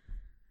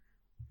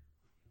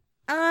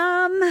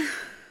 I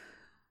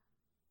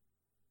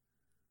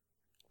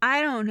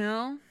don't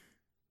know.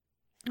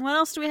 What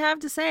else do we have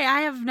to say?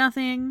 I have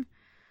nothing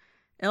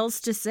else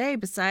to say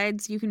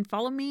besides you can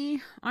follow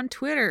me on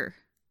Twitter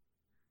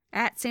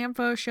at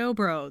Samfo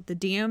Showbro. The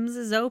DMs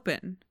is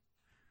open.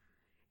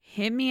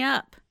 Hit me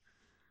up.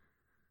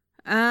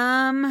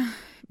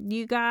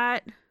 You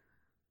got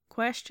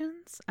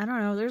questions? I don't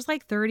know. There's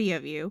like 30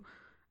 of you.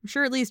 I'm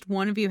sure at least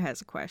one of you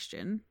has a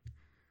question.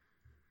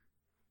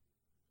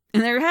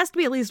 And there has to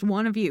be at least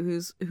one of you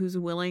who's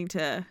willing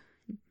to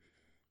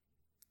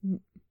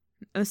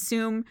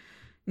assume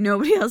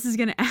nobody else is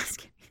going to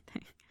ask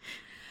anything.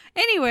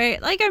 Anyway,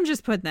 like, I'm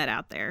just putting that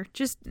out there.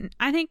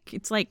 I think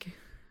it's like,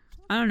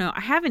 I don't know.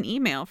 I have an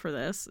email for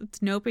this. It's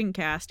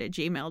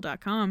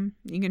nopingcast@gmail.com.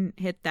 You can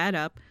hit that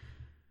up.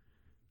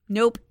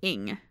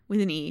 Noping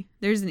with an E.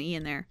 There's an E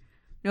in there.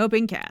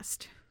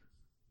 Nopingcast.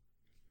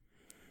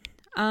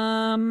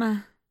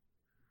 I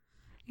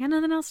got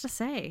nothing else to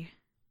say.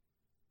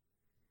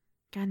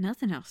 got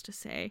nothing else to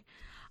say.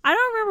 I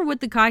don't remember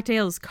what the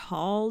cocktail is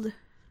called.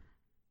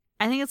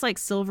 I think it's like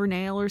Silver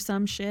Nail or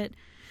some shit.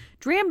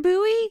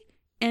 Drambuie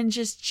and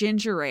just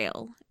ginger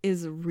ale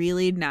is a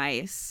really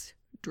nice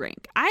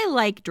drink. I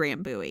like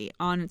Drambuie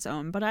on its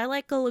own, but I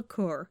like a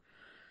liqueur.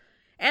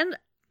 And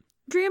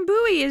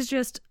Drambuie is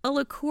just a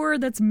liqueur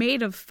that's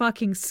made of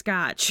fucking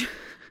scotch.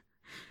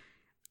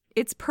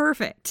 It's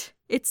perfect.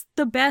 It's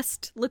the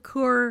best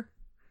liqueur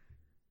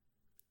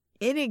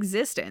in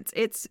existence.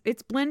 It's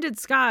blended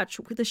scotch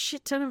with a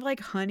shit ton of like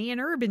honey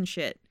and herb and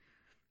shit.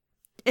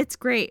 It's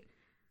great.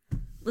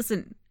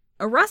 Listen,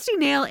 a rusty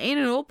nail ain't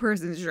an old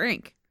person's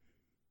drink.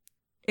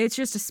 It's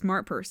just a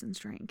smart person's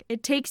drink.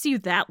 It takes you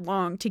that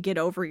long to get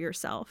over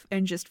yourself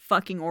and just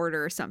fucking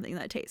order something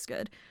that tastes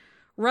good.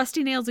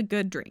 Rusty nail's a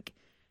good drink.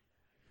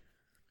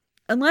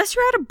 Unless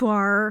you're at a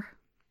bar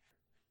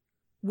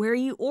where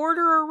you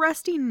order a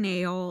rusty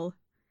nail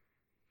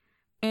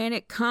and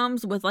it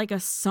comes with like a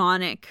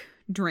Sonic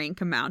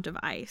drink amount of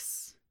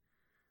ice,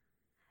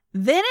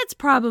 then it's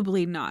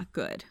probably not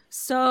good.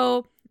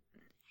 So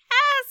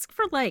ask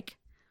for like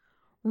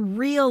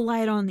real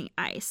light on the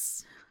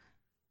ice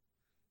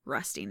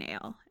rusty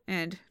nail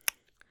and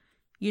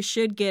you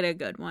should get a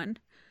good one.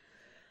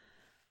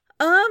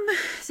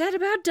 That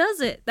about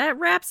does it. That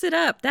wraps it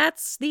up.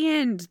 That's the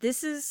end.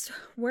 This is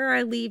where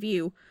I leave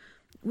you,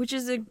 which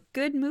is a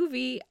good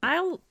movie.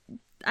 I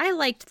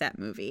liked that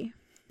movie.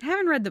 I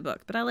haven't read the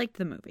book, but I liked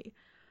the movie.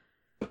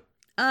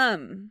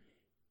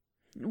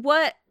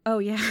 What? Oh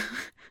yeah,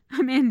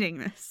 I'm ending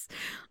this.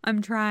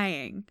 I'm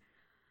trying.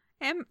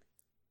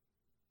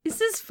 Is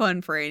this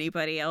fun for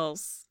anybody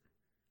else?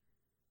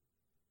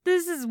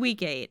 This is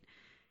week 8.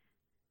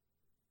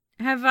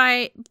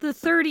 The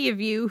 30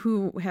 of you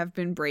who have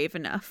been brave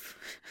enough.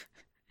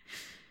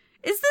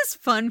 Is this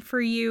fun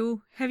for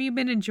you? Have you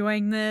been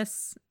enjoying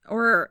this?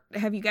 Or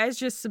have you guys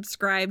just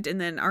subscribed and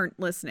then aren't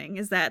listening?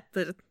 Is that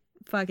the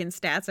fucking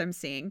stats I'm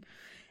seeing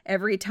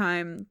every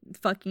time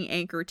fucking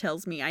Anchor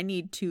tells me I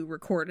need to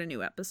record a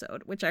new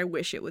episode, which I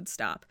wish it would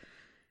stop.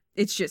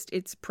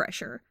 It's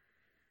pressure.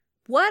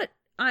 What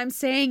I'm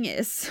saying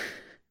is,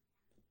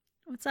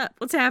 what's up?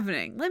 What's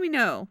happening? Let me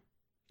know.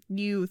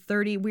 You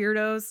 30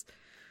 weirdos.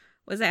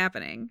 What's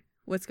happening?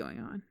 What's going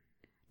on?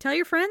 Tell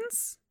your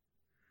friends?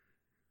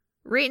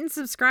 Rate and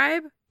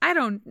subscribe? I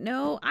don't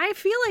know. I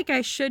feel like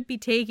I should be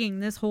taking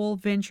this whole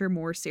venture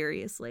more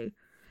seriously.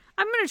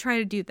 I'm going to try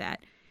to do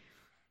that.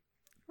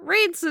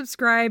 Rate and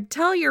subscribe.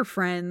 Tell your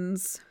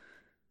friends.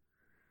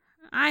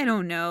 I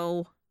don't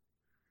know.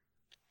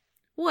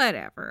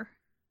 Whatever.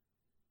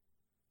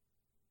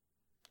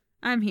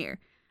 I'm here.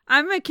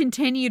 I'm going to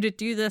continue to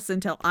do this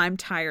until I'm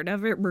tired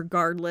of it,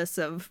 regardless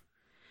of,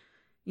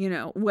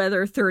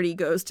 whether 30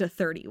 goes to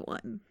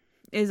 31,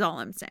 is all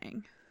I'm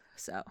saying.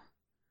 So,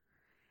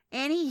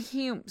 any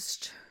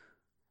humst.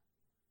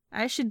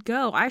 I should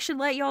go. I should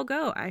let y'all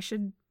go. I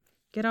should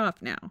get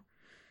off now.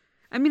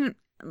 I mean,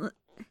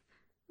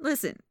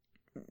 listen.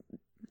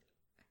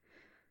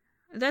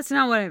 That's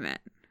not what I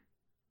meant.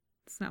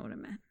 That's not what I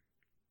meant.